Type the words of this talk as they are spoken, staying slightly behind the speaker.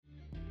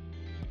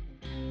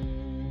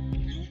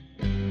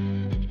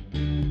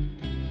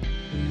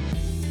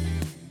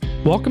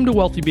Welcome to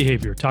Wealthy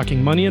Behavior,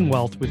 talking money and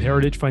wealth with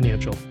Heritage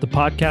Financial, the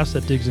podcast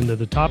that digs into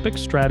the topics,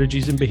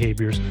 strategies, and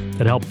behaviors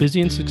that help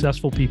busy and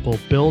successful people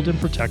build and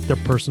protect their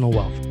personal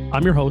wealth.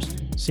 I'm your host,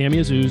 Sammy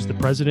Azuz, the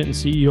president and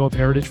CEO of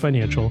Heritage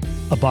Financial,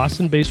 a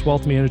Boston-based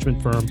wealth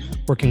management firm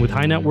working with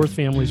high net worth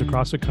families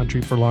across the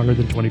country for longer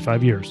than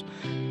 25 years.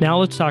 Now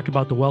let's talk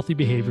about the wealthy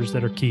behaviors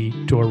that are key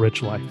to a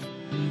rich life.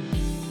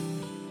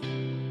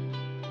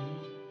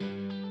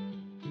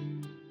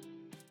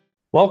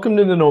 Welcome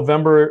to the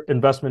November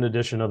investment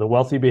edition of the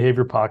Wealthy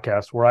Behavior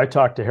Podcast, where I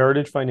talk to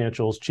Heritage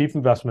Financial's Chief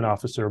Investment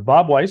Officer,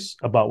 Bob Weiss,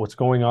 about what's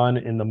going on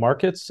in the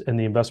markets and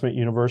the investment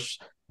universe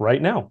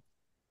right now.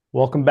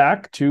 Welcome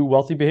back to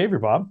Wealthy Behavior,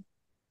 Bob.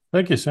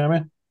 Thank you,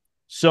 Sammy.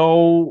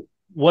 So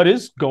what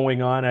is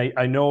going on?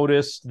 I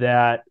noticed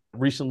that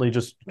recently,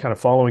 just kind of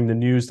following the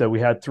news, that we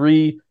had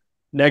 3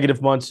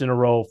 negative months in a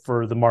row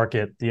for the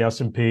market, the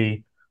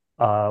S&P.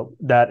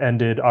 That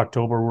ended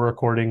October. We're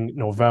recording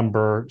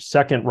November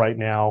 2nd right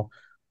now.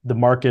 The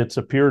markets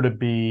appear to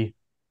be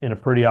in a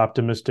pretty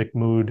optimistic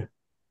mood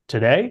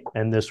today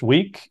and this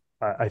week.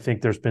 I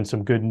think there's been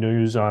some good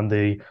news on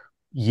the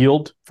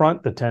yield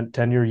front. The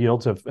 10-year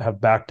yields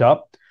have backed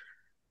up.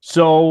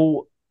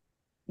 So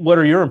what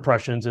are your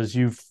impressions as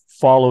you've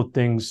followed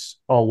things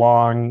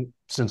along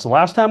since the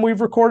last time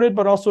we've recorded,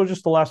 but also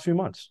just the last few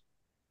months?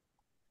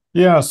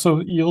 Yeah, so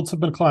yields have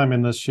been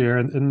climbing this year.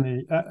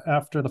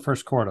 After the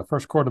first quarter.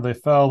 First quarter they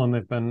fell, and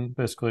they've been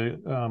basically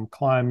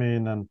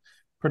climbing and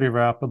pretty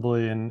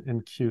rapidly in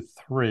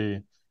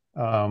Q3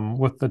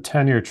 with the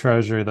 10-year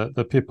Treasury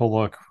that people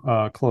look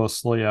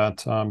closely at,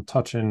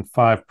 touching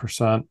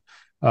 5%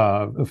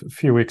 a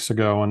few weeks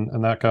ago,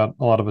 and that got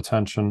a lot of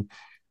attention.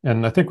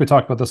 And I think we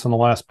talked about this in the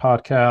last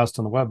podcast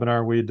and the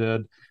webinar we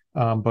did.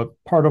 But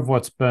part of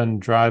what's been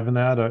driving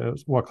that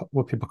is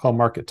what people call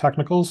market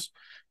technicals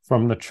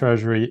from the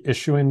Treasury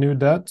issuing new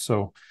debt.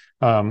 So,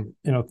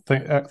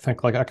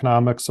 think like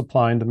economic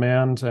supply and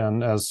demand.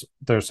 And as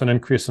there's an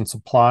increase in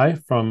supply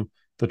from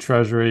the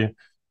Treasury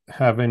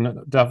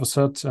having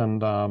deficits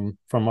and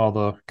from all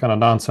the kind of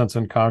nonsense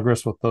in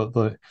Congress with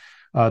the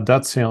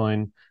debt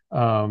ceiling,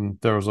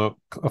 there was a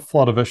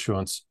flood of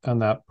issuance,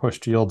 and that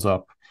pushed yields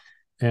up.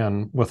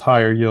 And with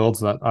higher yields,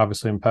 that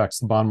obviously impacts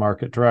the bond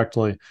market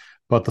directly.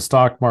 But the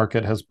stock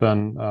market has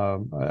been,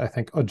 I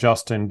think,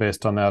 adjusting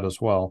based on that as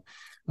well.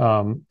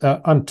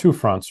 On 2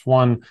 fronts.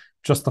 One,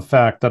 just the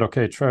fact that,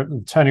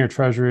 10-year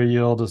Treasury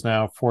yield is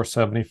now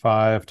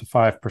 4.75 to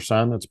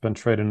 5%. It's been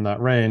traded in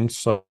that range.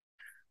 So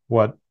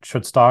what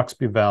should stocks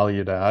be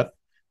valued at,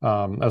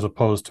 as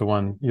opposed to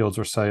when yields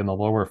are, say, in the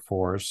lower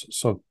 4s?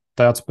 So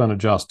that's been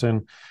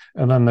adjusting.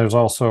 And then there's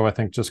also, I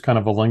think, just kind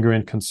of a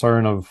lingering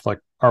concern of, like,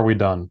 are we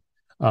done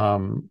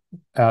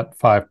at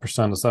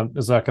 5%?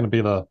 Is that going to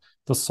be the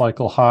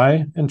cycle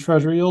high in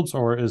Treasury yields,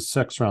 or is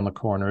 6 around the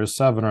corner? Is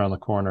 7 around the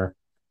corner?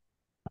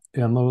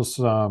 And those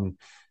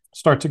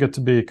start to get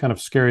to be kind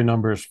of scary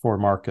numbers for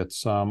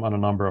markets on a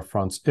number of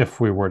fronts if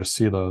we were to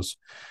see those.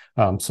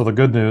 So the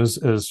good news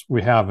is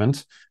we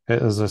haven't.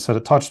 As I said,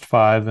 it touched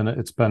 5 and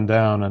it's been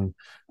down.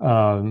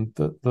 And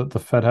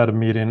the Fed had a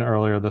meeting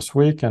earlier this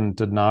week and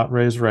did not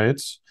raise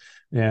rates.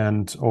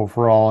 And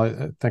overall,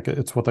 I think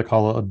it's what they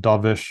call a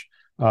dovish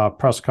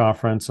press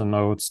conference, and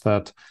notes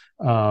that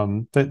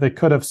they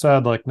could have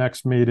said, like,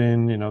 next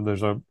meeting,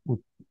 there's a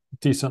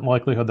decent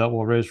likelihood that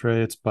we'll raise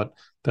rates, but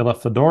they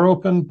left the door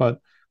open. But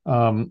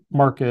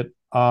market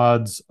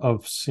odds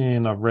of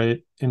seeing a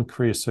rate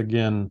increase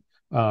again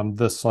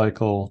this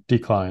cycle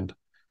declined.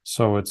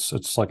 So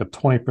it's like a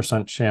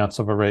 20% chance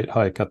of a rate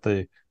hike at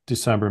the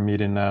December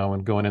meeting now,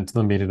 and going into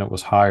the meeting it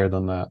was higher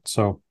than that.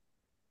 So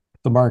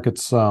the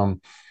market's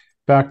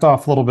backed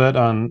off a little bit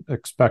on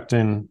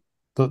expecting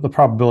the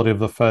probability of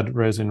the Fed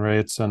raising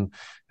rates, and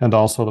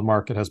also the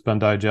market has been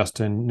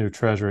digesting new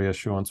Treasury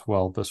issuance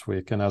well this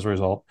week. And as a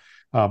result,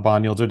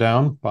 bond yields are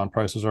down, bond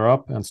prices are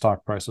up, and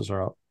stock prices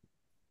are up.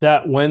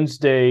 That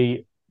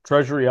Wednesday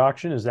Treasury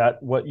auction, is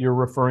that what you're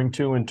referring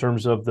to in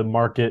terms of the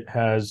market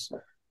has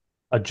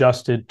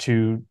adjusted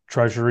to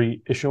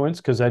Treasury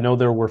issuance? Because I know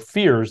there were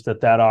fears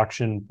that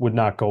auction would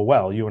not go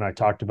well. You and I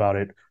talked about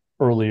it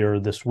earlier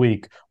this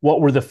week.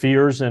 What were the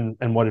fears, and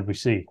what did we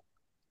see?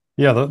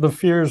 Yeah, the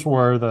fears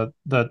were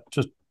that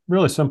just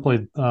really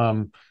simply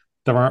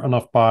there aren't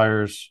enough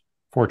buyers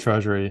for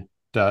Treasury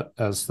debt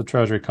as the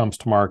Treasury comes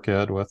to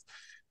market with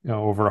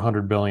over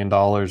 $100 billion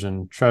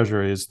in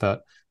treasuries, that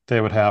they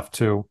would have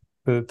to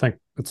think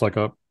it's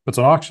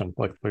an auction.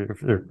 Like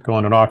if you're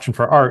going to an auction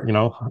for art,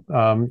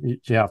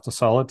 you have to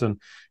sell it.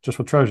 And just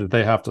with Treasury,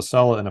 they have to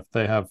sell it. And if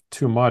they have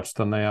too much,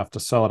 then they have to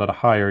sell it at a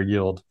higher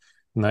yield,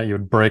 and that you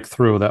would break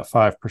through that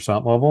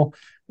 5% level.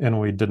 And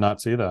we did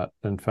not see that.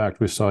 In fact,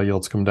 we saw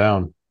yields come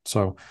down.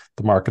 So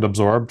the market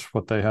absorbed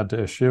what they had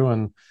to issue,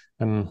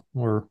 and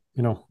we're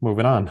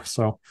moving on.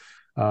 So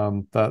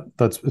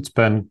it's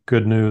been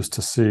good news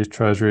to see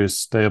Treasuries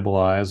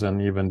stabilize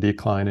and even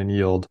decline in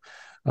yield.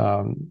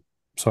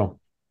 So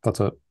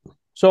that's it.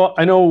 So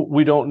I know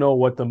we don't know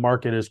what the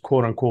market is,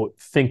 quote unquote,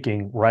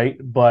 thinking, right?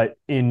 But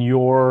in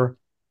your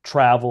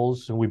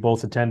travels, and we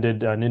both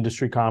attended an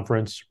industry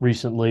conference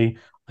recently,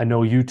 I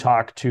know you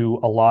talk to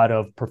a lot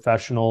of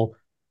professional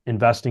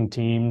investing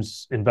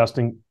teams,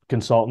 investing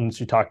consultants.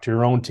 You talk to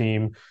your own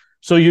team.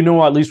 So you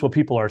know at least what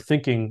people are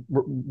thinking,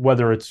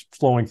 whether it's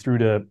flowing through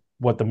to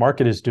what the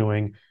market is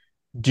doing.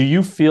 Do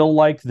you feel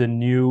like the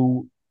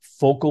new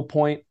focal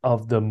point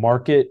of the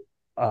market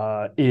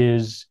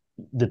is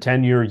the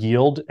 10-year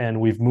yield, and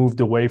we've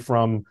moved away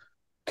from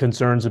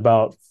concerns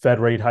about Fed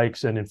rate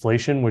hikes and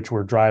inflation, which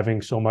were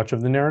driving so much of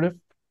the narrative?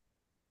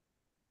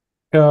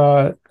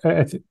 I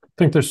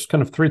think there's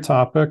kind of three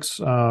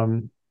topics.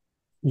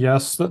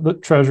 Yes, the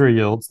Treasury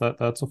yields,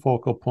 that's a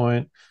focal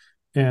point,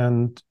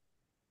 and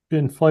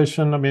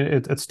inflation. I mean,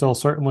 it's still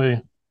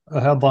certainly a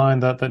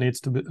headline that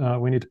needs to be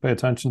we need to pay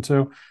attention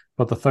to.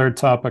 But the third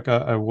topic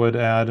I would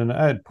add, and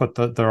I'd put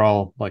that they're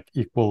all like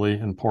equally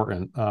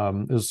important,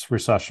 is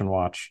recession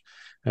watch.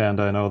 And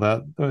I know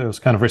that it was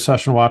kind of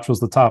recession watch was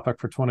the topic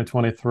for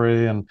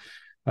 2023, and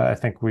I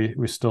think we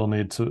still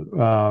need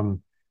to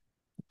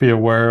be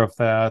aware of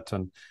that.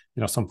 And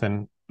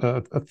something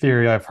a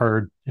theory I've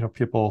heard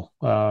people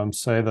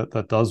say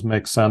that does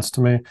make sense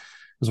to me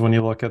is when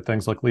you look at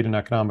things like leading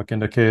economic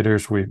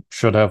indicators, we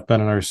should have been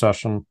in a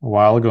recession a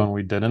while ago and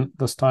we didn't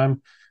this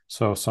time.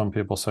 So some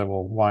people say,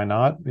 well, why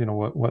not?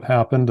 What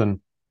happened?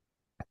 And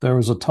there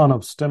was a ton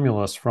of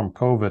stimulus from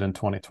COVID in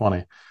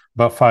 2020,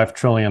 about $5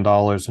 trillion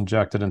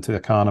injected into the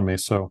economy.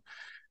 So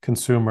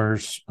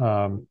consumers,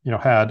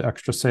 had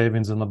extra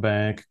savings in the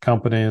bank.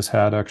 Companies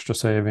had extra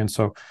savings.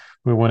 So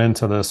we went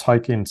into this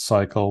hiking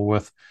cycle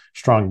with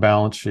strong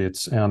balance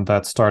sheets, and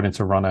that's starting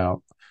to run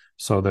out.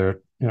 So there,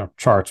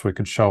 charts we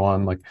could show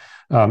on like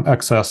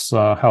excess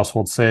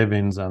household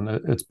savings, and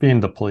it's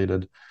being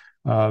depleted.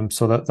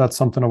 So that's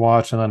something to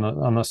watch. And then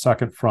on the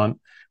second front,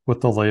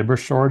 with the labor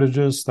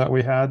shortages that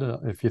we had,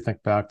 if you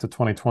think back to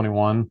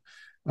 2021,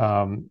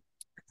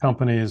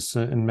 companies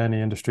in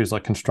many industries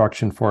like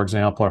construction, for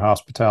example, or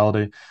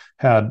hospitality,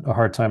 had a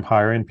hard time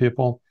hiring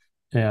people.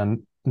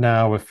 And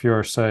now, if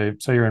you're say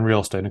you're in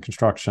real estate and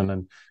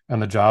construction,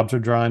 and the jobs are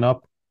drying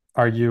up,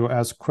 are you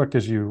as quick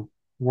as you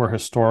were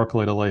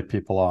historically to lay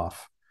people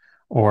off?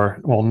 Or,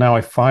 well, now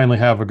I finally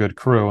have a good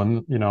crew,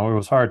 and it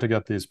was hard to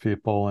get these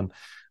people, and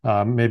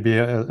maybe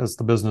as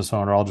the business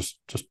owner, I'll just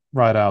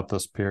ride out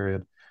this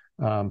period.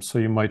 So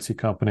you might see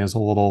companies a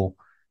little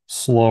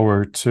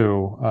slower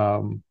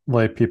to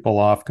lay people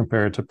off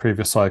compared to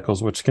previous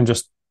cycles, which can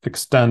just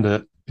extend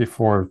it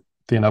before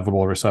the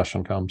inevitable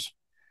recession comes.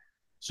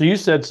 So you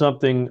said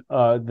something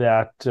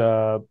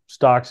that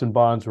stocks and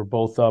bonds were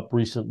both up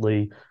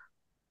recently,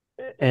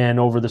 and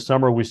over the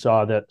summer we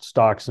saw that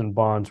stocks and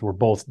bonds were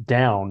both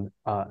down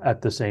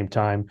at the same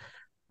time.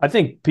 I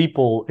think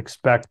people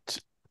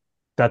expect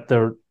that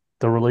the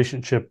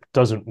relationship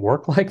doesn't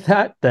work like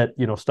that. That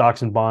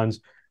stocks and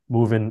bonds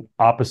move in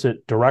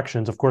opposite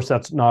directions. Of course,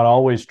 that's not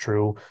always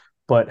true,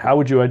 but how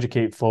would you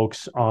educate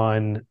folks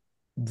on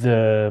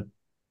the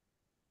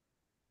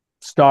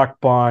stock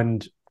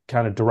bond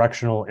kind of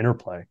directional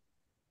interplay?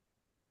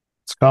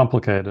 It's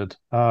complicated.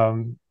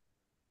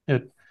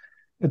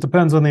 It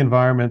depends on the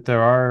environment.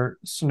 There are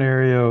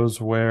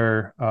scenarios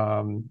where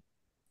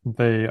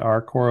they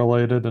are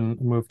correlated and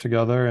move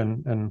together,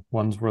 and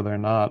ones where they're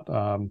not.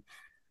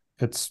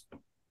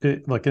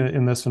 Like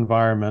in this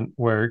environment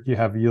where you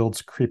have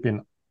yields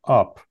creeping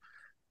up,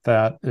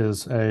 that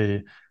is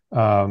a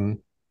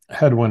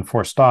headwind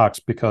for stocks,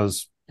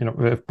 because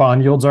if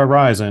bond yields are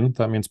rising,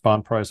 that means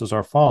bond prices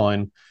are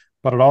falling,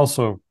 but it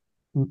also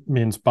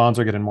means bonds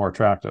are getting more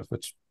attractive.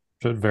 It's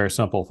very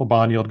simple. If a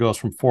bond yield goes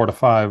from 4 to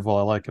 5, well,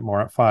 I like it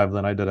more at 5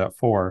 than I did at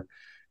 4.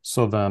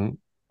 So then,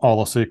 all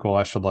else equal,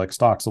 I should like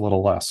stocks a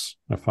little less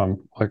if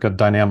I'm like a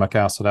dynamic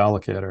asset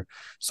allocator.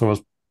 So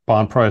as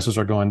bond prices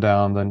are going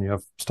down, then you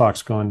have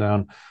stocks going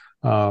down.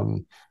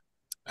 And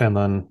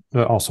then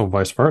also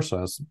vice versa.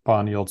 As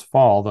bond yields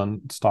fall,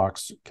 then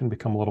stocks can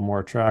become a little more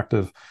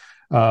attractive.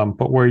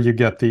 But where you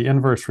get the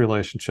inverse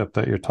relationship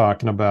that you're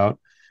talking about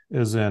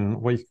is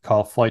in what you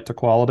call flight to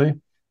quality.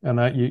 And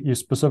that you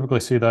specifically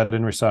see that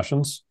in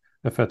recessions.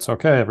 If it's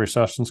okay,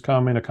 recession's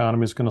coming,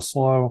 economy's going to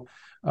slow,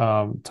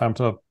 time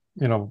to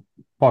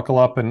buckle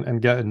up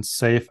and get in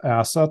safe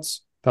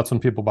assets. That's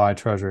when people buy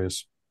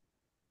treasuries.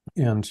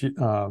 And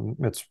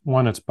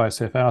it's buy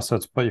safe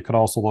assets, but you could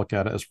also look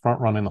at it as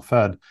front running the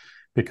Fed,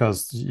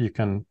 because you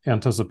can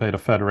anticipate a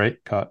Fed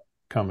rate cut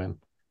coming.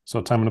 So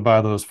time to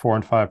buy those 4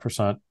 and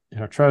 5%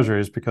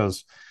 treasuries,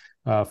 because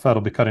Fed will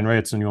be cutting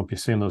rates and you won't be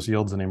seeing those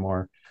yields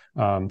anymore.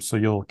 So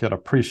you'll get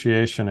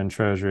appreciation in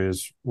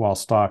treasuries while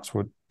stocks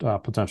would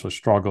potentially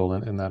struggle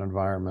in that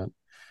environment.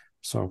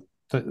 So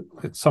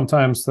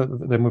sometimes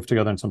they move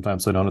together and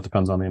sometimes they don't. It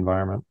depends on the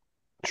environment.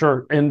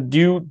 Sure. And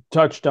you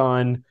touched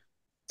on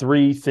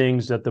three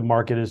things that the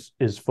market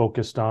is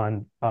focused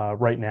on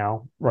right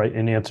now, right?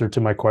 In answer to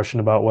my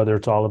question about whether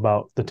it's all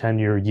about the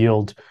 10-year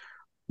yield.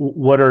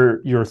 What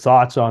are your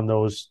thoughts on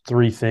those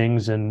three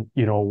things, and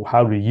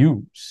how do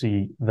you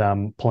see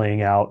them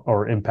playing out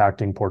or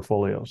impacting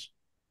portfolios?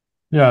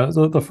 Yeah,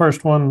 the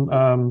first one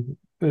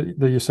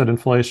that you said,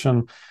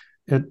 inflation,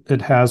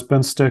 it has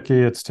been sticky.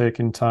 It's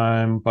taking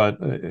time, but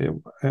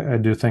I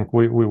do think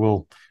we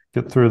will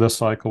get through this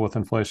cycle with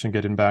inflation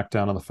getting back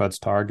down to the Fed's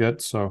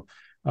target. So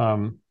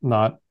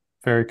not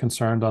very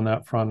concerned on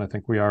that front. I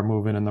think we are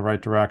moving in the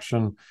right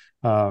direction.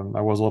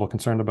 I was a little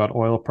concerned about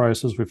oil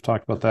prices. We've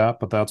talked about that,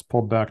 but that's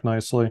pulled back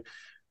nicely.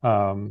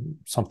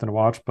 Something to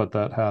watch, but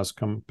that has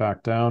come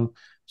back down.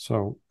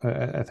 So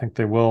I think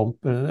they will,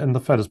 and the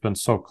Fed has been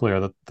so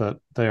clear that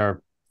they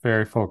are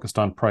very focused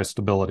on price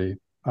stability,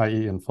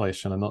 i.e.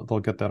 inflation, and they'll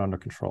get that under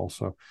control.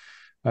 So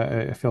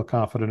I feel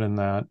confident in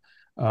that.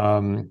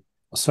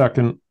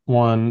 Second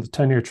one, the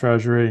 10-year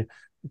Treasury.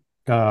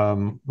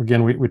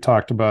 Again, we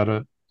talked about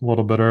it a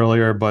little bit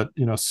earlier, but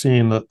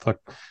seeing that the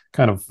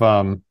kind of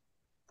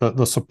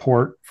the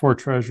support for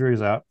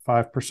Treasuries at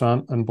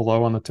 5% and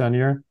below on the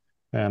 10-year,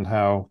 and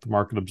how the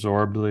market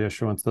absorbed the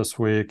issuance this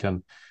week,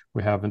 and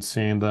we haven't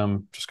seen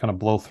them just kind of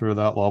blow through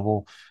that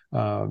level.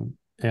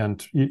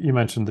 And you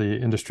mentioned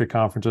the industry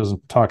conferences and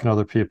talking to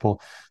other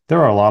people. There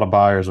are a lot of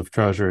buyers of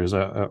treasuries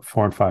at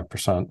 4 and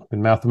 5%. I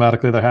mean,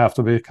 mathematically, there have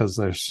to be, because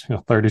there's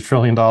 $30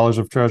 trillion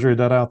of treasury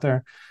debt out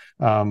there.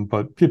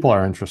 But people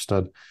are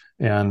interested,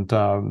 and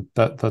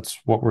that's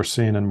what we're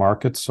seeing in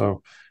markets.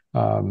 So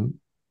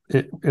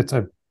it's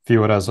I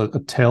view it as a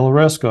tail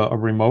risk, a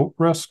remote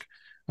risk,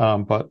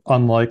 but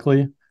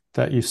unlikely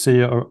that you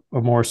see a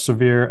more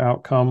severe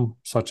outcome,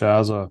 such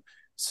as a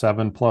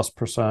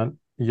 7+%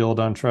 yield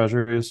on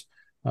treasuries.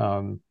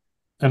 And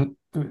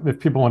if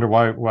people wonder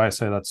why I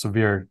say that's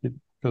severe,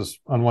 because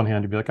on one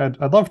hand, you'd be like,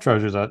 I'd love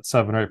treasuries at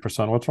 7 or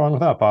 8%. What's wrong with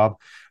that, Bob?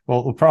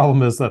 Well, the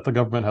problem is that the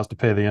government has to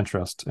pay the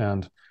interest.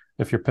 And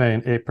if you're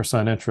paying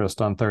 8%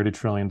 interest on $30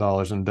 trillion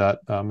in debt,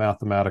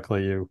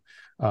 mathematically, you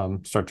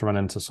start to run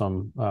into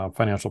some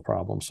financial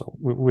problems. So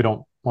we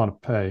don't want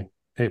to pay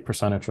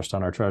 8% interest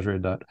on our treasury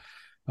debt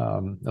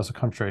as a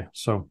country.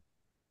 So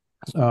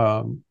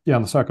on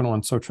the second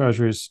one, so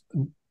treasuries,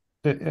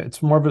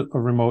 it's more of a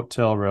remote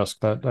tail risk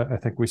that I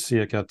think we see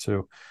it get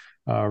to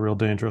real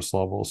dangerous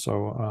levels.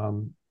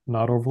 So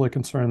not overly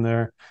concerned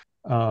there.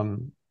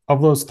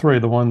 Of those three,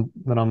 the one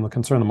that I'm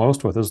concerned the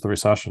most with is the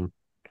recession.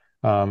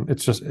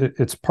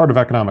 It's part of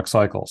economic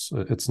cycles.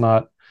 It's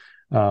not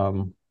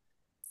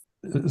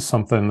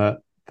something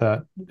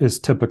that is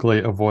typically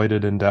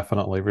avoided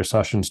indefinitely.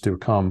 Recessions do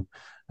come,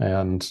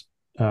 and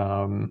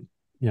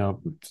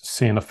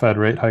seeing a Fed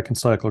rate hiking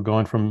cycle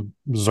going from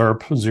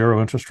ZIRP, zero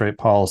interest rate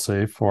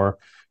policy, for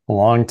a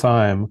long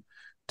time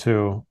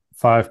to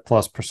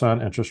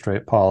 5+% interest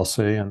rate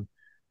policy, and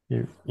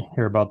you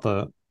hear about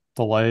the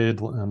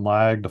delayed and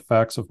lagged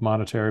effects of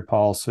monetary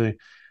policy.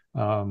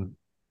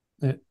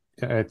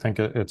 I think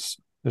there's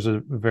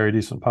a very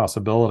decent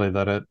possibility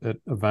that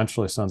it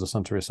eventually sends us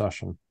into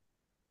recession.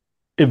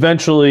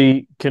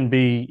 Eventually can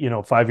be,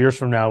 5 years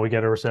from now, we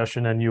get a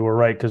recession, and you were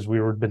right, because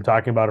been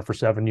talking about it for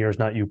 7 years,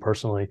 not you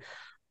personally.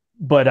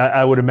 But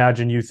I would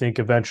imagine you think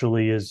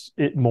eventually is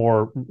it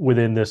more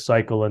within this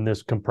cycle and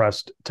this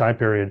compressed time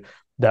period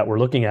that we're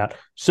looking at.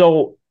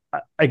 So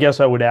I guess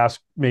I would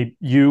ask maybe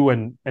you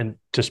and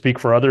to speak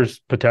for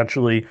others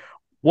potentially,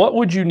 what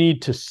would you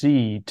need to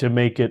see to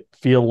make it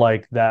feel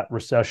like that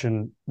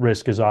recession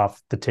risk is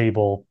off the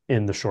table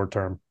in the short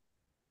term?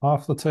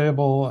 Off the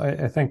table,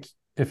 I think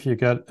if you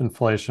get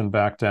inflation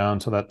back down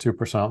to that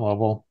 2%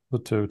 level, the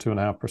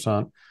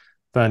 2.5%,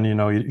 then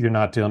you're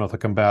not dealing with a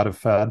combative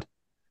Fed.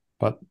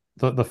 But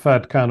the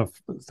Fed, kind of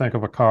think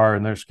of a car,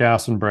 and there's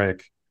gas and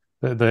brake.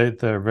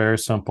 They're very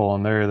simple,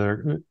 and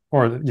they're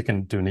or you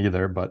can do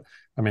neither, but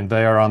I mean,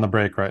 they are on the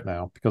brake right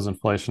now because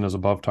inflation is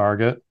above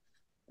target.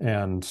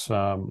 And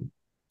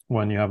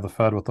when you have the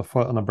Fed with the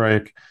foot on the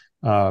brake,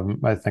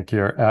 I think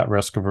you're at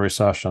risk of a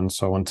recession.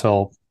 So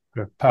until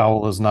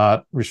Powell is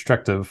not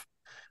restrictive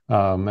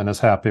and is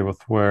happy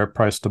with where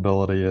price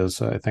stability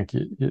is, I think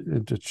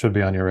it should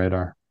be on your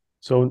radar.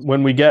 So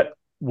when we get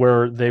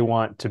where they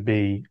want to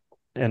be,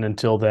 and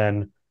until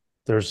then,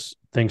 there's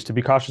things to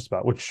be cautious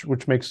about,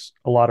 which makes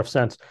a lot of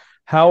sense.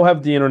 How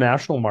have the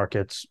international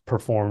markets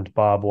performed,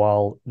 Bob,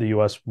 while the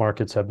U.S.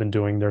 markets have been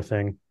doing their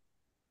thing?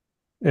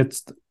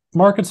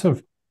 Markets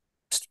have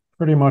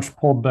pretty much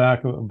pulled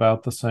back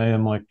about the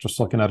same, like just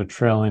looking at a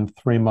trailing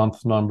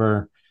 3-month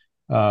number.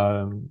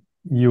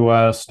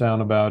 US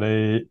down about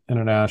 8,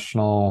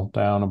 international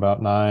down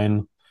about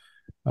 9.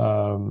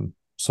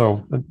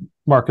 So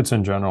markets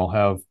in general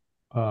have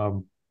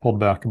pulled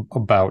back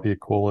about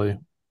equally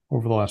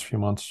over the last few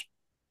months.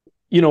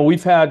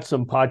 We've had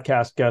some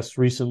podcast guests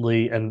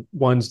recently, and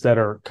ones that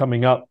are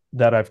coming up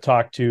that I've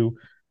talked to,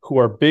 who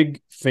are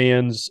big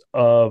fans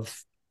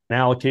of an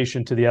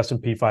allocation to the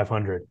S&P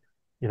 500.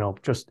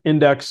 Just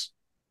index,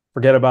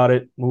 forget about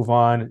it, move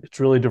on.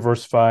 It's really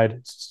diversified.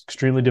 It's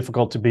extremely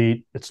difficult to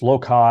beat. It's low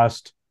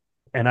cost.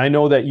 And I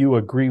know that you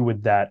agree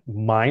with that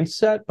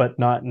mindset, but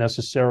not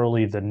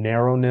necessarily the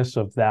narrowness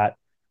of that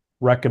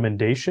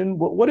recommendation.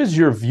 What is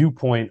your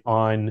viewpoint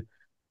on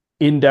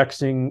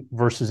indexing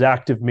versus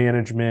active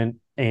management,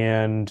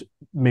 and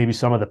maybe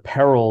some of the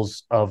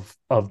perils of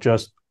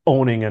just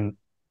owning an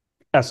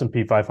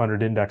S&P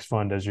 500 index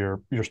fund as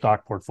your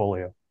stock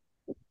portfolio?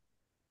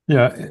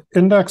 Yeah,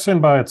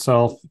 indexing by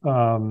itself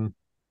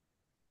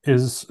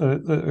is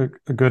a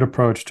good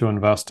approach to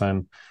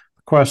investing.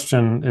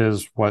 question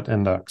is what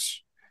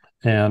index?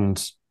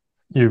 And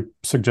you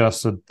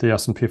suggested the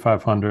S&P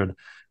 500.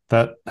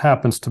 That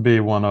happens to be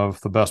one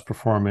of the best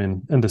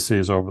performing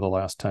indices over the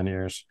last 10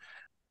 years.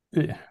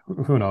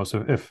 Who knows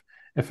if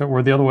it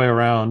were the other way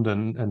around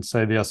and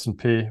say the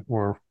S&P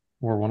were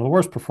one of the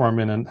worst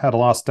performing and had a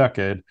lost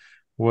decade,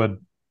 would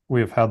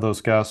we have had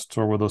those guests,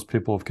 or would those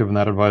people have given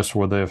that advice, or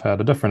would they have had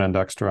a different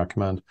index to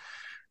recommend?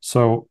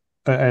 So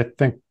I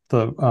think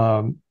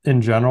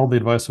in general, the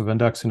advice of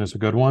indexing is a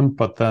good one,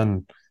 but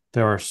then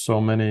there are so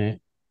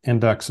many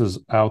indexes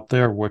out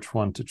there. Which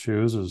one to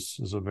choose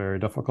is a very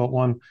difficult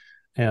one.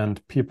 And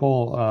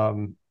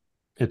people,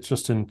 it's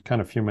just in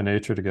kind of human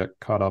nature to get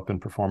caught up in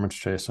performance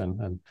chasing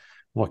and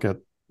look at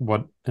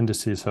what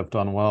indices have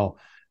done well.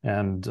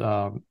 And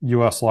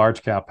US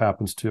large cap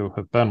happens to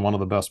have been one of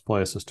the best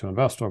places to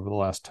invest over the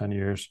last 10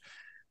 years.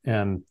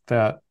 And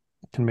that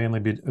can mainly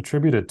be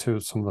attributed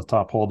to some of the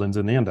top holdings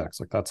in the index.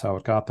 Like that's how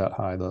it got that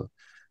high. The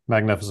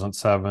Magnificent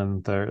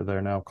Seven,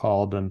 they're now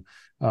called, and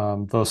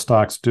those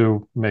stocks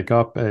do make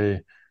up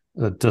a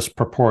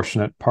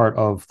disproportionate part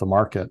of the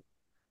market.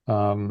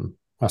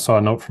 I saw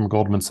a note from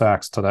Goldman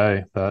Sachs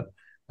today that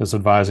is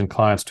advising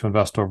clients to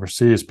invest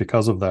overseas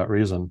because of that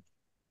reason.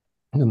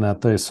 In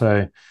that they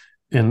say,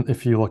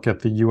 if you look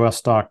at the US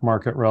stock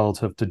market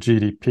relative to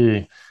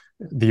GDP,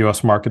 the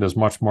US market is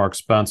much more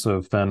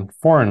expensive than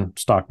foreign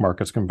stock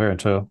markets compared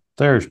to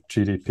their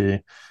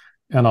GDP.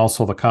 And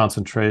also the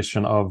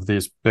concentration of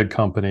these big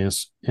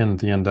companies in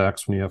the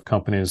index, when you have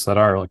companies that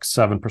are like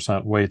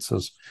 7% weights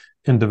as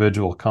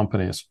individual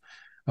companies.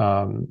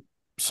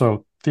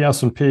 So the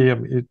S&P,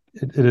 it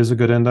is a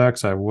good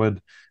index. I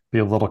would be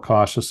a little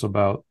cautious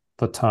about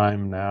the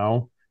time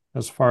now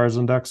as far as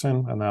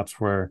indexing. And that's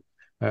where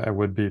I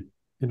would be,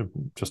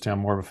 I'm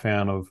more of a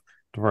fan of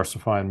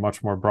diversifying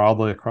much more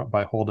broadly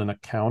by holding a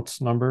count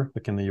number,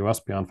 like in the US,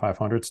 beyond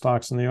 500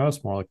 stocks in the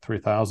US, more like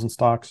 3,000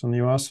 stocks in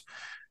the US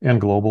and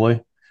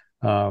globally.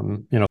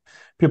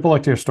 People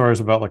like to hear stories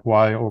about like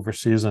why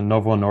overseas, and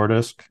Novo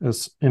Nordisk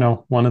is,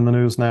 one in the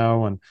news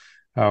now, and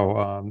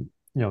how,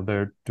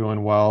 they're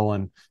doing well,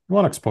 and you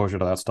want exposure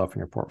to that stuff in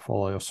your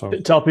portfolio. So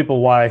Tell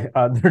people why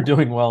they're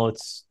doing well.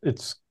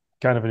 It's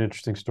kind of an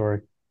interesting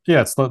story.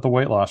 Yeah, it's the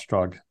weight loss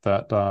drug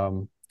that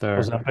they're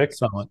Ozempic?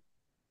 selling.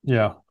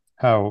 Yeah,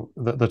 how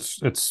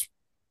it's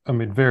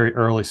very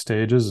early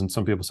stages, and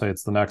some people say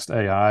it's the next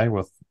AI,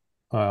 with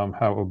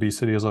how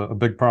obesity is a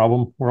big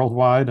problem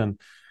worldwide. And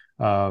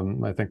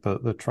I think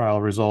the trial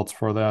results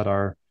for that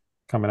are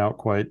coming out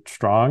quite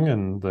strong,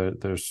 and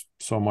there's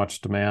so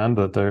much demand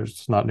that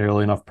there's not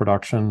nearly enough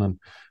production.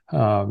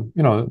 And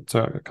it's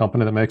a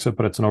company that makes it,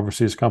 but it's an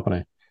overseas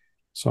company.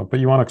 So, but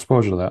you want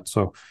exposure to that.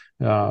 So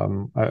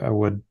I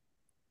would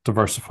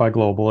diversify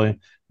globally.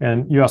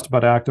 And you asked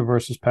about active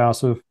versus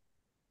passive.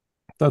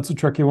 That's a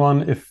tricky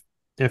one.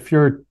 If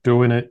you're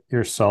doing it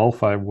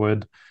yourself, I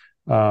would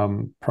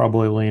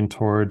probably lean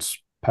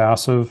towards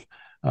passive.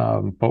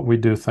 But we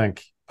do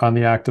think on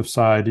the active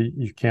side,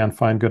 you can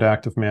find good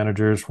active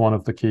managers. One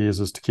of the keys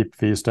is to keep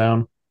fees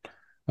down.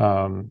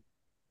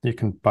 You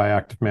can buy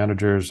active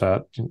managers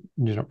at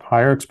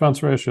higher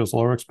expense ratios,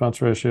 lower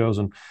expense ratios,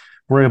 and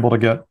we're able to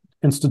get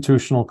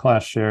institutional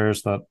class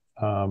shares that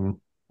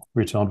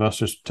retail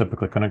investors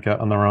typically couldn't get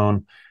on their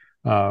own.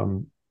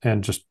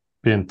 And just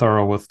being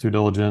thorough with due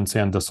diligence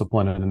and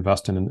discipline and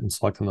investing in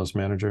selecting those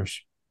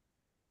managers.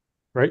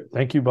 Great.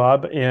 Thank you,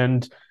 Bob.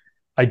 And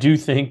I do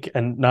think,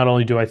 and not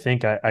only do I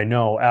think, I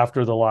know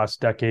after the last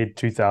decade,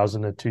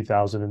 2000 to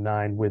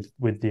 2009,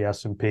 with the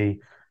S&P,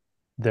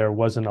 there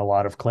wasn't a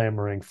lot of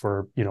clamoring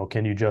for,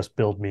 can you just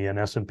build me an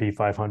S&P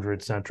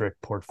 500 centric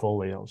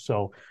portfolio?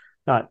 So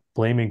not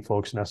blaming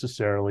folks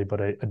necessarily,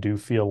 but I do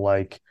feel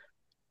like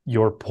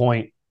your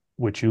point,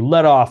 which you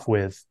led off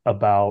with,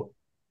 about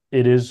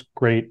it is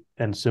great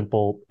and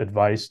simple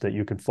advice that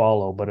you can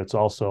follow, but it's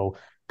also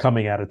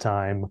coming at a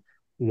time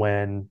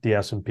when the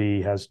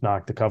S&P has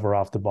knocked the cover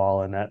off the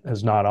ball, and that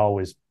has not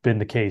always been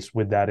the case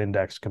with that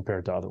index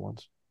compared to other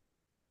ones.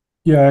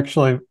 Yeah, I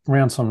actually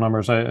ran some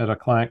numbers. I had a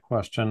client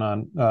question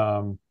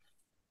on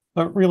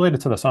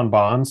related to this on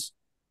bonds.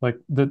 Like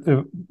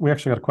we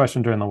actually got a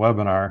question during the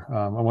webinar.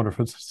 I wonder if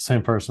it's the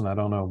same person. I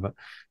don't know, but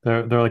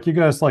they're like, you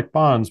guys like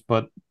bonds,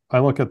 but I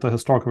look at the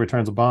historical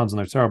returns of bonds and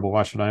they're terrible.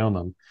 Why should I own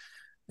them?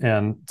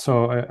 And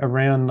so I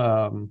ran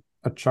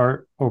a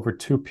chart over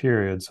 2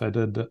 periods. I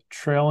did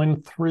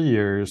trailing 3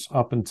 years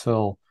up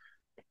until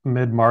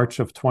mid-March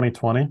of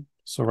 2020.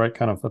 So right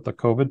kind of at the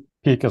COVID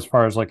peak as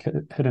far as like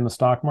hitting the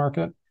stock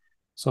market.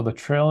 So the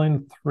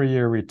trailing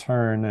 3-year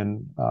return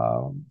in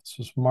this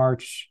was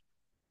March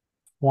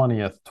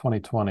 20th,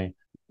 2020.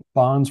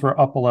 Bonds were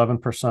up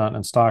 11%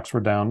 and stocks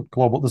were down.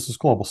 This is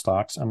global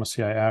stocks,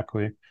 MSCI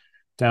ACWI,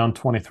 down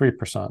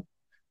 23%.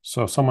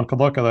 So someone could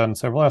look at that and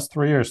say, well, last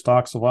 3 years,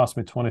 stocks have lost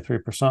me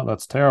 23%.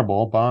 That's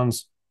terrible.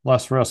 Bonds,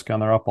 less risk,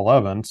 and they're up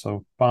 11.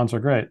 So bonds are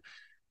great.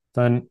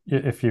 Then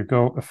if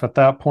at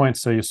that point,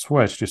 say you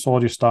switched, you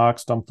sold your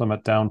stocks, dumped them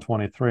at down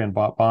 23 and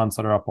bought bonds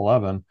that are up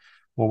 11.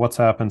 Well, what's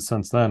happened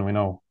since then? We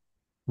know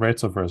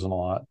rates have risen a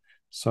lot.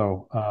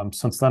 So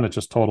since then, it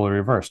just totally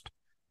reversed.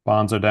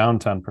 bonds are down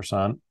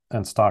 10%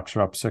 and stocks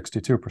are up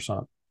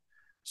 62%.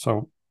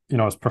 So,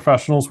 as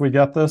professionals, we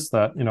get this,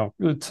 that,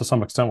 to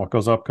some extent, what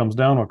goes up comes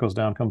down, what goes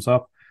down comes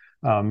up.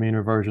 Mean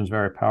reversion is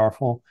very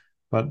powerful,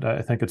 but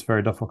I think it's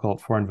very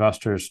difficult for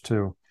investors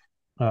to,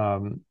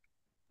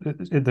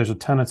 there's a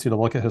tendency to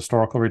look at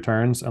historical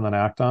returns and then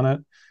act on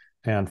it.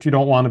 And what you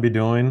don't want to be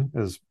doing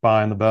is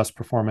buying the best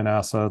performing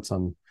assets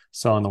and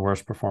selling the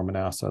worst performing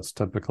assets.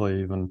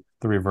 Typically, even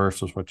the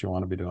reverse is what you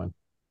want to be doing.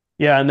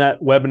 Yeah, and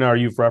that webinar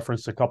you've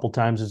referenced a couple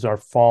times is our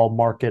fall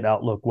market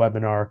outlook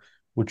webinar,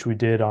 which we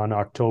did on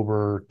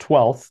October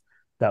 12th.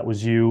 That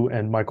was you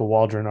and Michael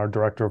Waldron, our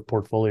director of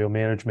portfolio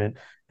management.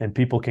 And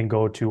people can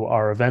go to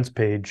our events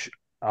page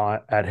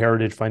at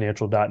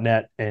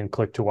heritagefinancial.net and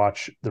click to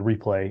watch the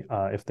replay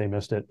if they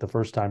missed it the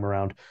first time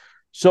around.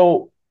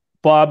 So,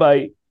 Bob,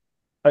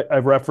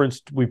 I've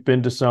referenced we've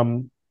been to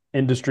some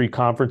industry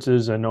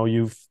conferences. I know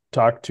you've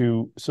talked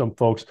to some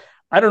folks.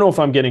 I don't know if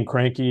I'm getting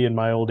cranky in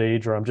my old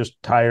age or I'm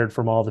just tired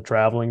from all the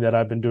traveling that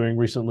I've been doing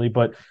recently,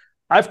 but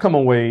I've come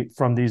away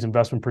from these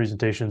investment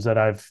presentations that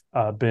I've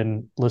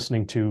been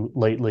listening to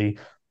lately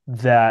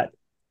that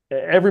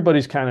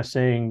everybody's kind of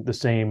saying the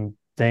same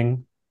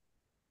thing.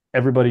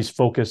 Everybody's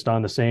focused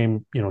on the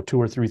same,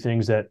 two or three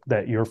things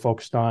that you're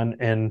focused on.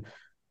 And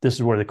this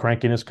is where the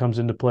crankiness comes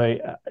into play.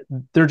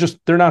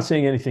 They're not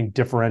saying anything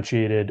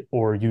differentiated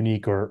or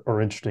unique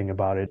or interesting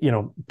about it.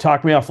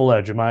 Talk me off the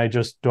ledge. Do I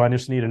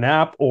just need an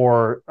app,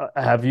 or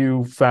have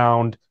you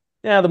found,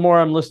 the more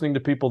I'm listening to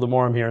people, the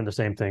more I'm hearing the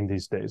same thing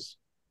these days?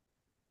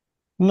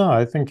 No,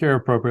 I think you're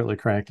appropriately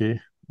cranky.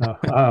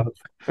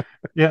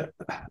 Yeah,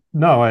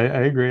 no, I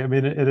agree. I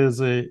mean,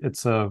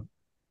 it's a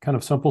kind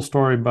of simple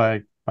story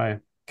by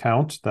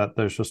count, that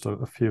there's just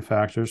a few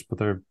factors, but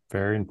they're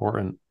very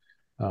important.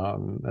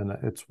 And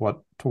it's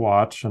what to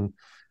watch. And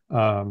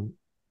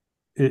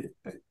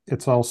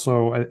it's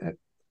also,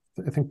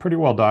 I think, pretty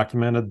well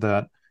documented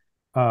that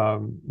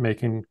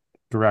making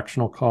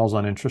directional calls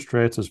on interest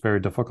rates is very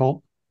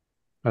difficult.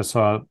 I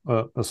saw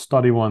a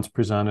study once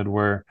presented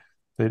where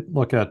they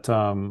look at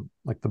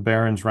like the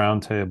Barron's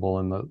Roundtable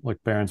and the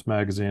Barron's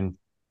magazine,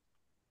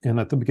 and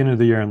at the beginning of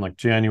the year in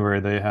January,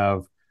 they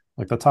have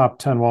the top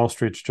 10 Wall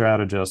Street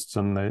strategists,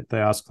 and they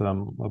ask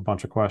them a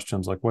bunch of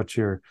questions like, what's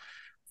your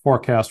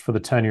forecast for the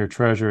 10-year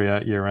treasury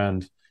at year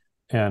end?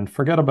 And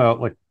forget about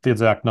the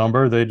exact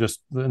number. They just,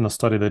 in the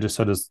study, they just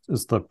said, is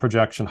the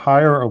projection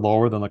higher or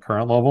lower than the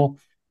current level?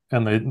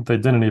 And they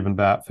didn't even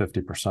bat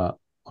 50%.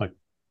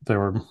 They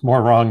were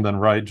more wrong than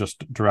right,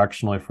 just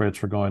directionally, if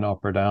rates were going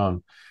up or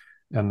down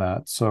in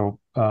that. So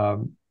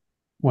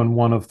when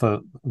one of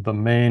the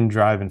main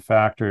driving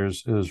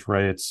factors is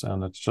rates,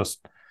 and it's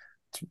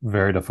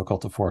very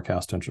difficult to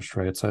forecast interest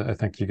rates. I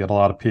think you get a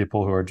lot of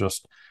people who are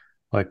just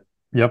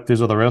yep,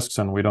 these are the risks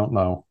and we don't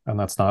know. And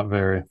that's not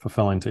very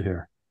fulfilling to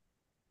hear.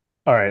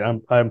 All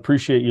right. I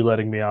appreciate you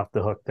letting me off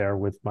the hook there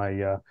with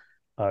my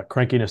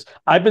crankiness.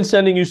 I've been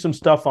sending you some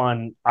stuff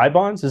on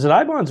iBonds. Is it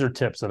iBonds or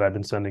tips that I've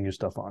been sending you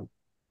stuff on?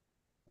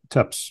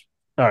 Tips.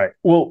 All right.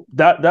 Well,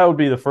 that would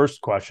be the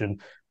first question.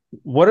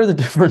 What are the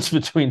difference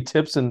between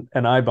tips and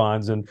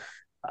iBonds? And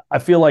I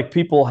feel like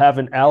people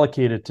haven't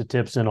allocated to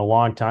tips in a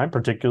long time,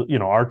 particularly,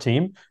 our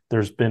team.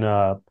 There's been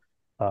a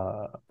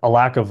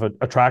lack of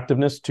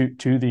attractiveness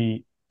to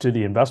the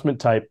investment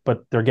type,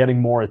 but they're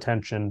getting more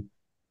attention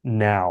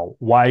now.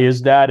 Why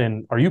is that?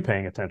 And are you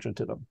paying attention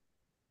to them?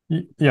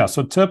 Yeah.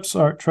 So tips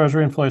are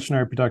Treasury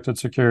inflationary protected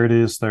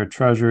securities. They're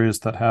treasuries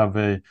that have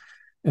a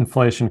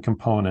inflation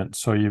component.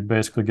 So you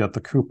basically get the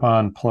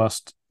coupon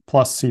plus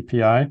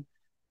CPI.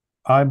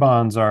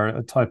 I-bonds are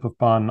a type of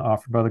bond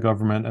offered by the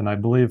government, and I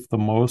believe the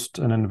most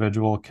an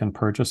individual can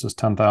purchase is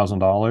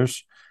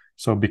 $10,000.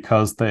 So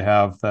because they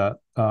have that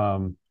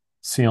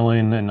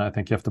ceiling, and I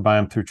think you have to buy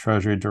them through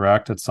Treasury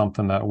Direct, it's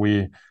something that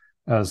we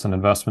as an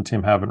investment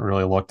team haven't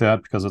really looked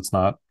at because it's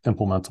not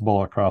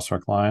implementable across our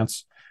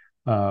clients.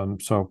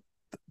 So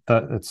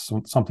that it's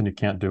something you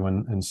can't do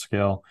in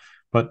scale.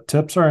 But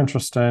tips are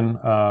interesting.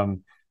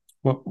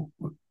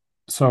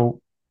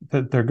 So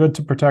they're good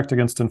to protect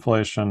against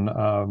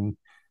inflation.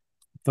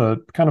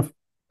 The kind of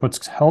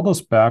what's held us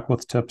back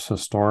with tips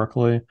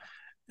historically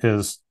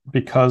is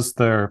because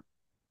they're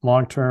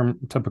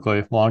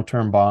typically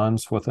long-term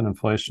bonds with an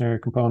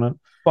inflationary component.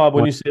 Bob,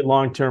 when you say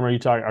long-term,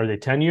 are they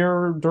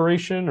 10-year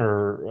duration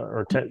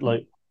or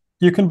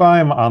you can buy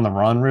them on the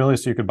run, really.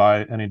 So you could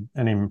buy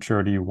any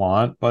maturity you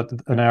want, but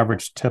an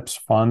average tips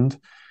fund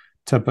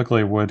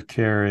typically would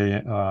carry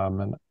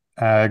an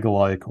ag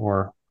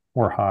or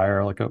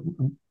higher, like a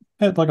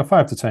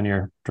 5 to 10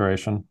 year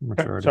duration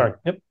maturity. Sorry.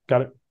 Yep.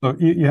 Got it. So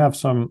you have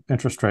some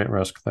interest rate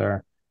risk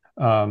there.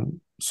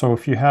 So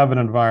if you have an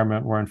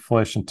environment where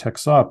inflation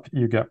ticks up,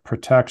 you get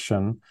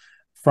protection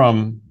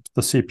from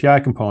the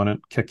CPI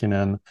component kicking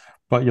in,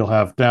 but you'll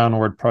have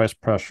downward price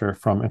pressure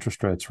from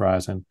interest rates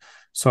rising.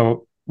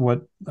 So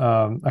what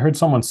I heard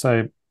someone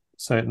say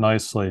it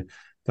nicely,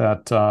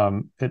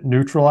 that it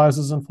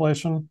neutralizes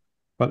inflation,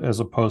 but as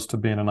opposed to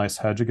being a nice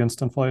hedge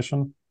against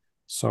inflation.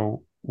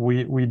 So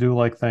we do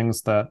like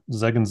things that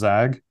zig and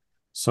zag.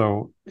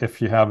 So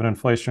if you have an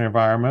inflationary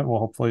environment, well,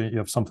 hopefully you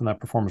have something that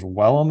performs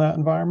well in that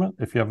environment.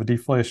 If you have a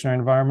deflationary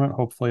environment,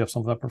 hopefully you have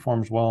something that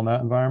performs well in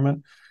that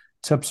environment.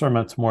 Tips are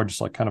meant to more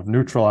just like kind of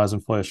neutralize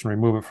inflation,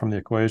 remove it from the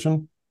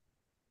equation,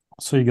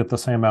 so you get the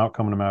same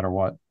outcome no matter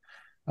what.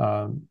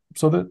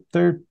 So that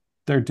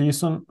they're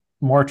decent,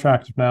 more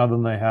attractive now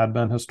than they had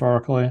been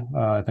historically.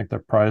 I think they're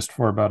priced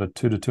for about a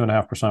 2 to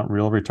 2.5%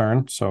 real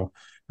return, so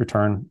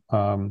return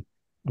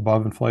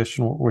above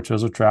inflation, which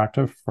is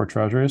attractive for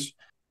treasuries.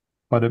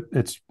 But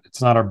it's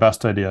not our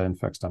best idea in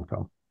fixed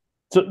income.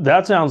 So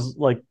that sounds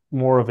like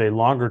more of a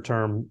longer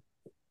term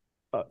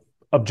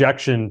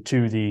objection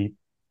to the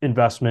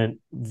investment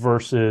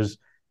versus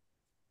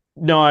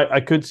no,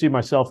 I could see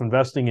myself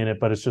investing in it,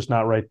 but it's just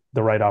not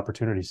the right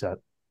opportunity set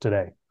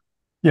today.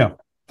 Yeah,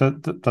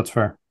 that's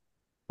fair.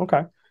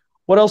 Okay.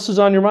 What else is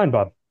on your mind,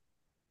 Bob?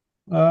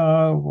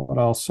 What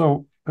else?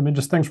 So, I mean,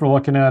 just things we're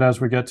looking at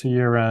as we get to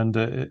year end,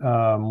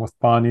 with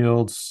bond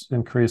yields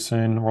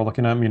increasing. We're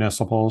looking at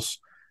municipals,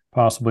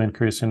 possibly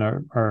increasing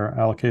our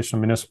allocation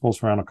of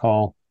municipals. Around a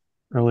call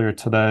earlier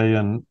today,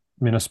 and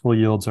municipal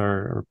yields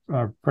are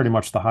pretty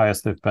much the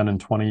highest they've been in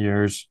 20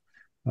 years,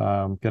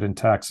 getting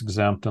tax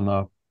exempt in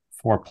the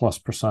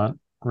 4+%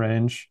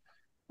 range.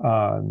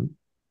 And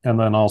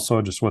then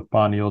also just with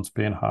bond yields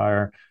being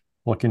higher,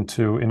 looking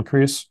to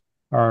increase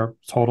our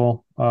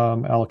total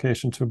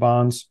allocation to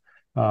bonds,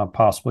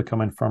 possibly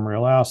coming from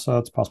real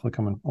assets, possibly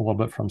coming a little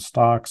bit from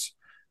stocks.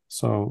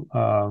 So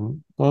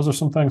those are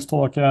some things to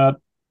look at.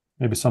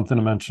 Maybe something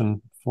to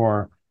mention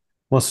for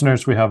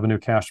listeners, we have a new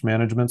cash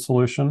management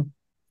solution,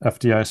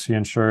 FDIC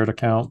insured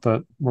account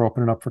that we're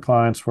opening up for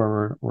clients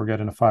where we're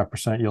getting a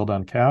 5% yield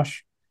on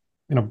cash.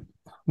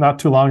 Not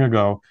too long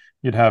ago,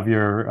 you'd have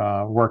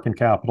your working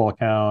capital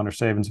account or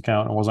savings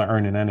account and wasn't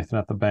earning anything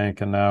at the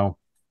bank. And now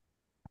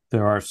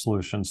there are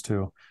solutions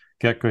to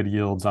get good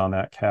yields on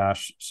that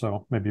cash.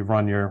 So maybe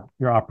run your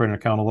operating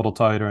account a little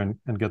tighter and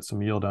get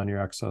some yield on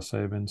your excess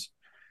savings.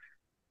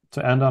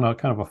 To end on a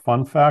kind of a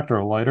fun fact or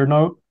a lighter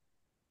note,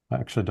 I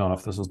actually don't know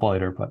if this is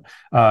lighter, but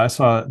I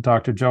saw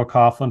Dr. Joe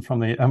Coughlin from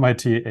the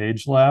MIT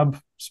Age Lab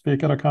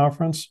speak at a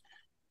conference,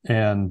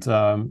 and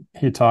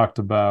he talked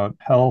about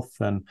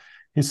health, and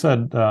he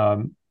said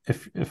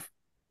if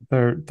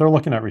they're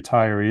looking at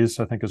retirees,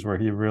 I think is where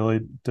he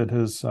really did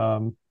his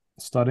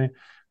study,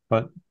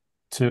 but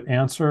to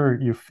answer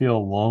you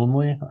feel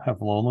lonely,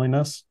 have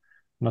loneliness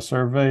in a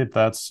survey,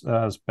 that's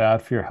as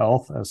bad for your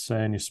health as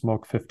saying you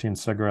smoke 15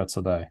 cigarettes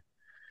a day.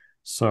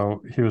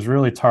 So he was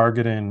really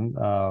targeting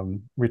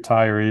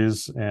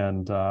retirees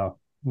and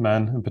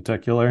men in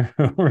particular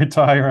who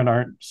retire and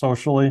aren't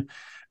socially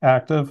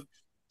active.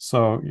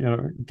 So,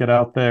 get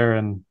out there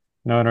and,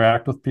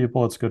 interact with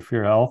people. It's good for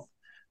your health.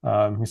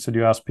 He said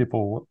you ask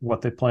people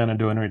what they plan on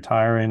doing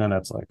retiring, and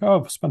it's like,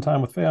 oh, spend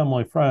time with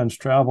family, friends,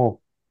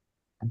 travel.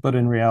 But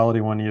in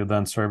reality, when you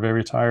then survey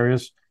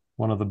retirees,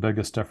 one of the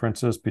biggest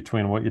differences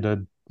between what you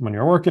did when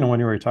you're working and when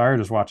you're retired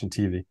is watching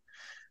TV.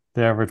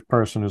 The average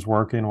person who's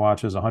working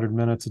watches 100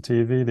 minutes of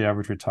TV. The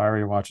average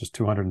retiree watches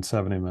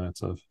 270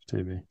 minutes of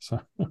TV. So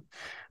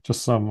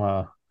just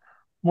some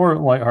more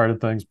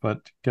lighthearted things, but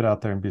get out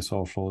there and be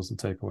social is the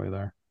takeaway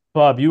there.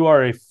 Bob, you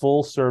are a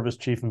full service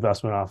chief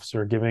investment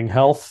officer giving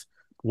health,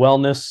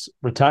 wellness,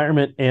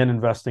 retirement, and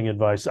investing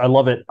advice. I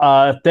love it.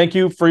 Thank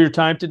you for your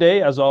time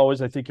today. As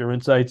always, I think your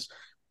insights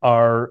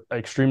are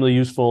extremely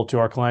useful to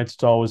our clients.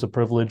 It's always a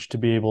privilege to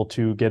be able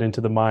to get into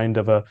the mind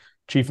of a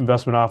chief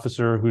investment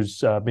officer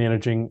who's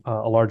managing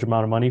a large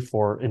amount of money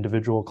for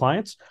individual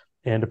clients,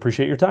 and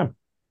appreciate your time.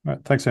 All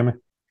right. Thanks, Amy.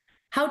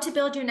 How to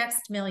Build Your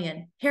Next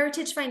Million.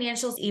 Heritage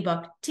Financial's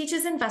ebook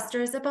teaches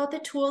investors about the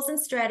tools and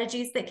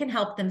strategies that can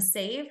help them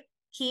save,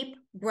 keep,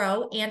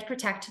 grow, and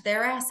protect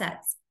their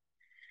assets.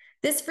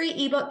 This free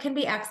ebook can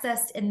be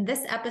accessed in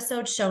this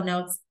episode's show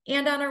notes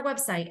and on our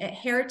website at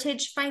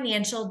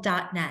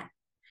heritagefinancial.net.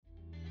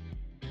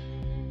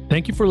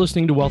 Thank you for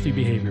listening to Wealthy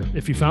Behavior.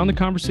 If you found the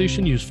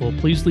conversation useful,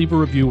 please leave a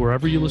review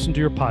wherever you listen to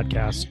your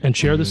podcasts and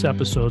share this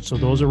episode so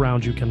those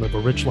around you can live a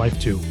rich life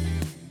too.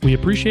 We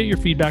appreciate your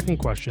feedback and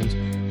questions.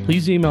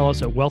 Please email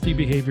us at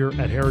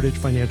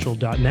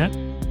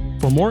wealthybehavior@heritagefinancial.net.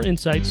 For more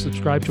insights,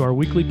 subscribe to our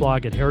weekly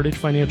blog at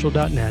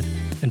heritagefinancial.net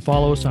and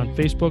follow us on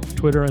Facebook,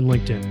 Twitter, and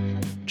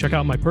LinkedIn. Check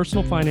out my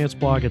personal finance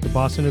blog at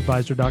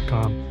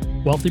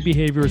thebostonadvisor.com. Wealthy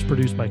Behavior is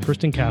produced by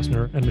Kristen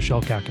Kastner and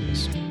Michelle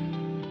Kakanis.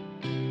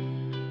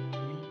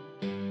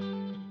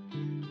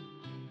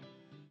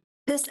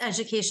 This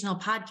educational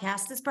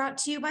podcast is brought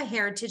to you by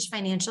Heritage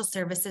Financial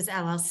Services,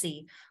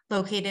 LLC,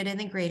 located in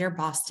the greater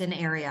Boston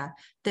area.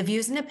 The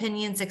views and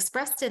opinions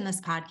expressed in this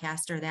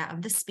podcast or that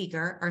of the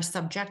speaker are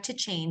subject to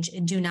change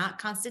and do not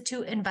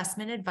constitute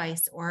investment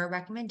advice or a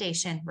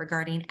recommendation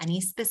regarding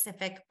any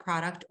specific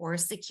product or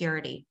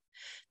security.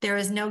 There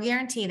is no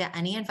guarantee that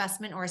any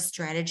investment or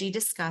strategy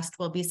discussed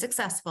will be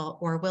successful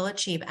or will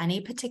achieve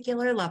any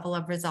particular level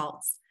of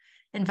results.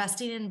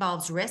 Investing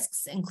involves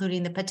risks,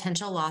 including the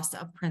potential loss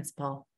of principal.